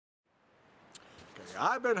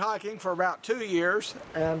I've been hiking for about 2 years,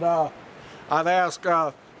 and I've asked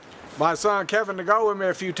my son Kevin to go with me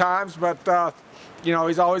a few times, but you know,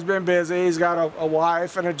 he's always been busy. He's got a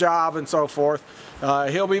wife and a job and so forth.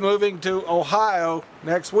 He'll be moving to Ohio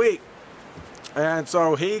next week, and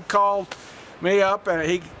so he called me up and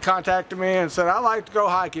he contacted me and said, I'd like to go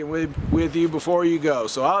hiking with you before you go.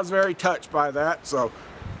 So I was very touched by that. So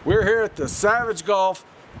we're here at the Savage Gulf.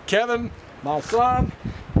 Kevin, my son,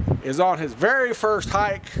 is on his very first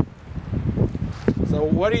hike. So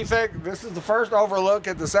what do you think? This is the first overlook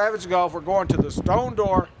at the Savage Gulf. We're going to the Stone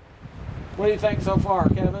Door. What do you think so far,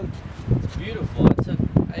 Kevin? It's beautiful.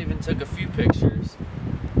 I even took a few pictures.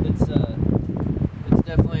 It's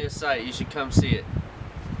definitely a sight. You should come see it.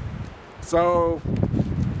 So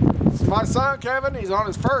it's my son Kevin. He's on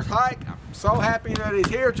his first hike. I'm so happy that he's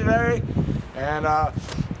here today. And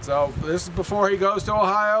so this is before he goes to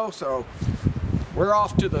Ohio. So we're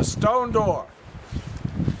off to the Stone Door.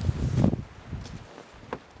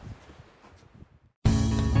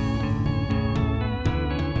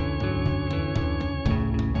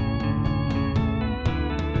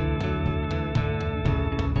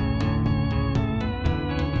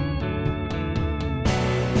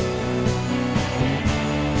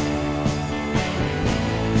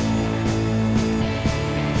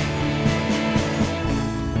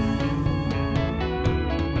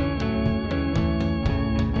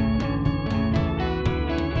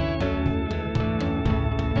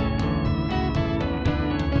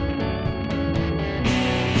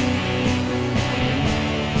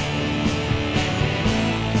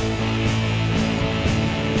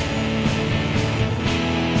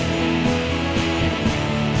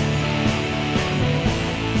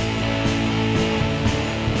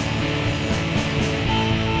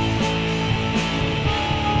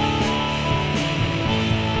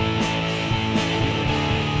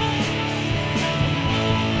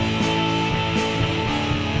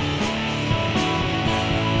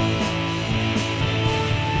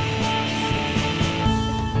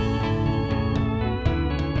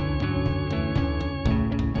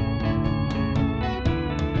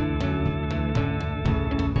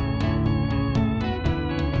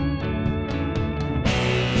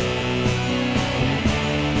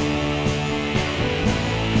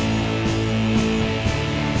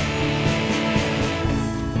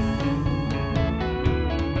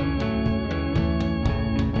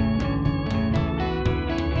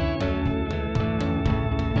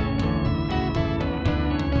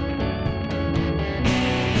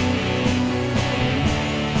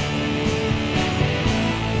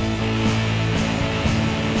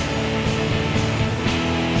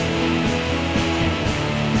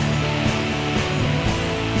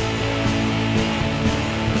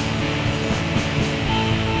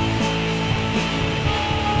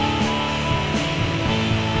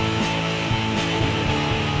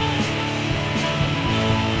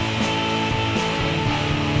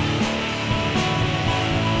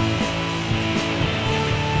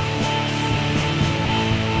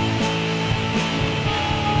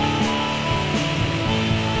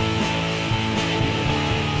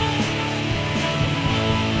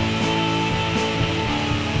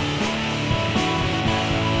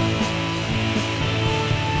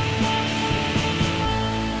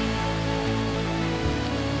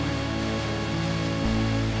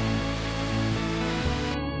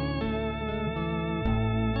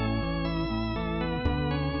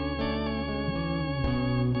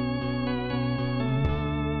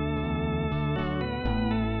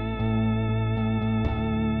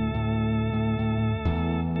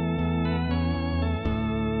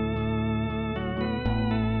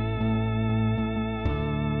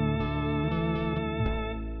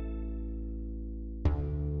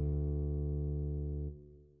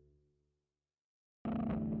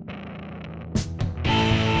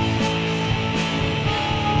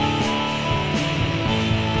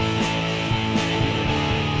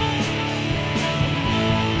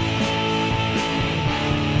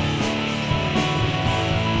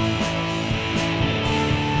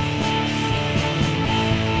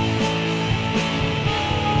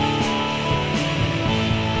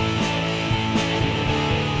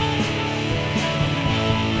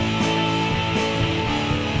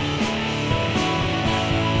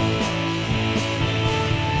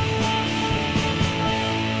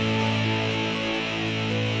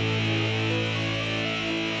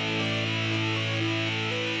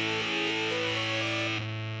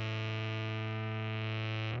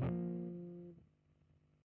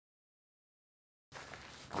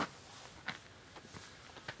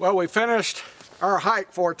 Well, we finished our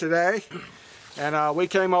hike for today, and we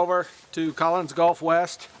came over to Collins Gulf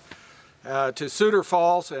West to Cedar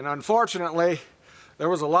Falls, and unfortunately there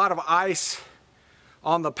was a lot of ice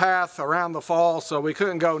on the path around the falls, so we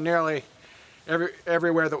couldn't go nearly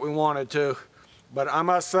everywhere that we wanted to. But I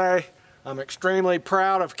must say, I'm extremely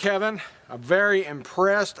proud of Kevin. I'm very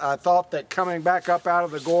impressed. I thought that coming back up out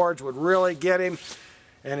of the gorge would really get him,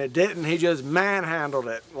 and it didn't. He just manhandled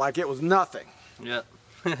it like it was nothing. Yep.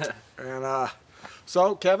 And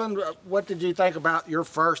so Kevin, what did you think about your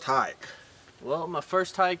first hike? Well, my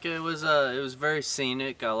first hike, it was very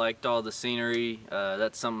scenic. I liked all the scenery.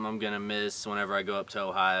 That's something I'm gonna miss whenever I go up to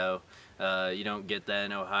Ohio. You don't get that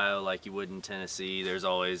in Ohio like you would in Tennessee. There's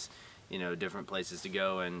always, you know, different places to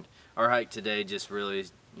go, and our hike today just really,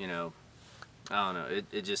 you know, I don't know,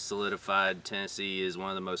 it just solidified Tennessee is one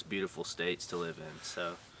of the most beautiful states to live in.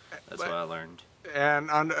 So that's what I learned. And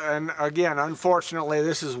again, unfortunately,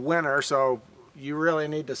 this is winter, so you really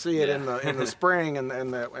need to see it in the spring and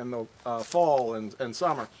the fall and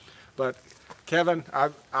summer. But Kevin,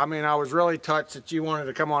 I mean, I was really touched that you wanted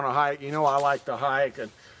to come on a hike. You know, I like to hike, and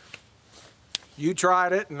you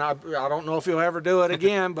tried it, and I don't know if you'll ever do it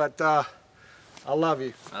again, but I love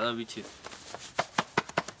you. I love you too.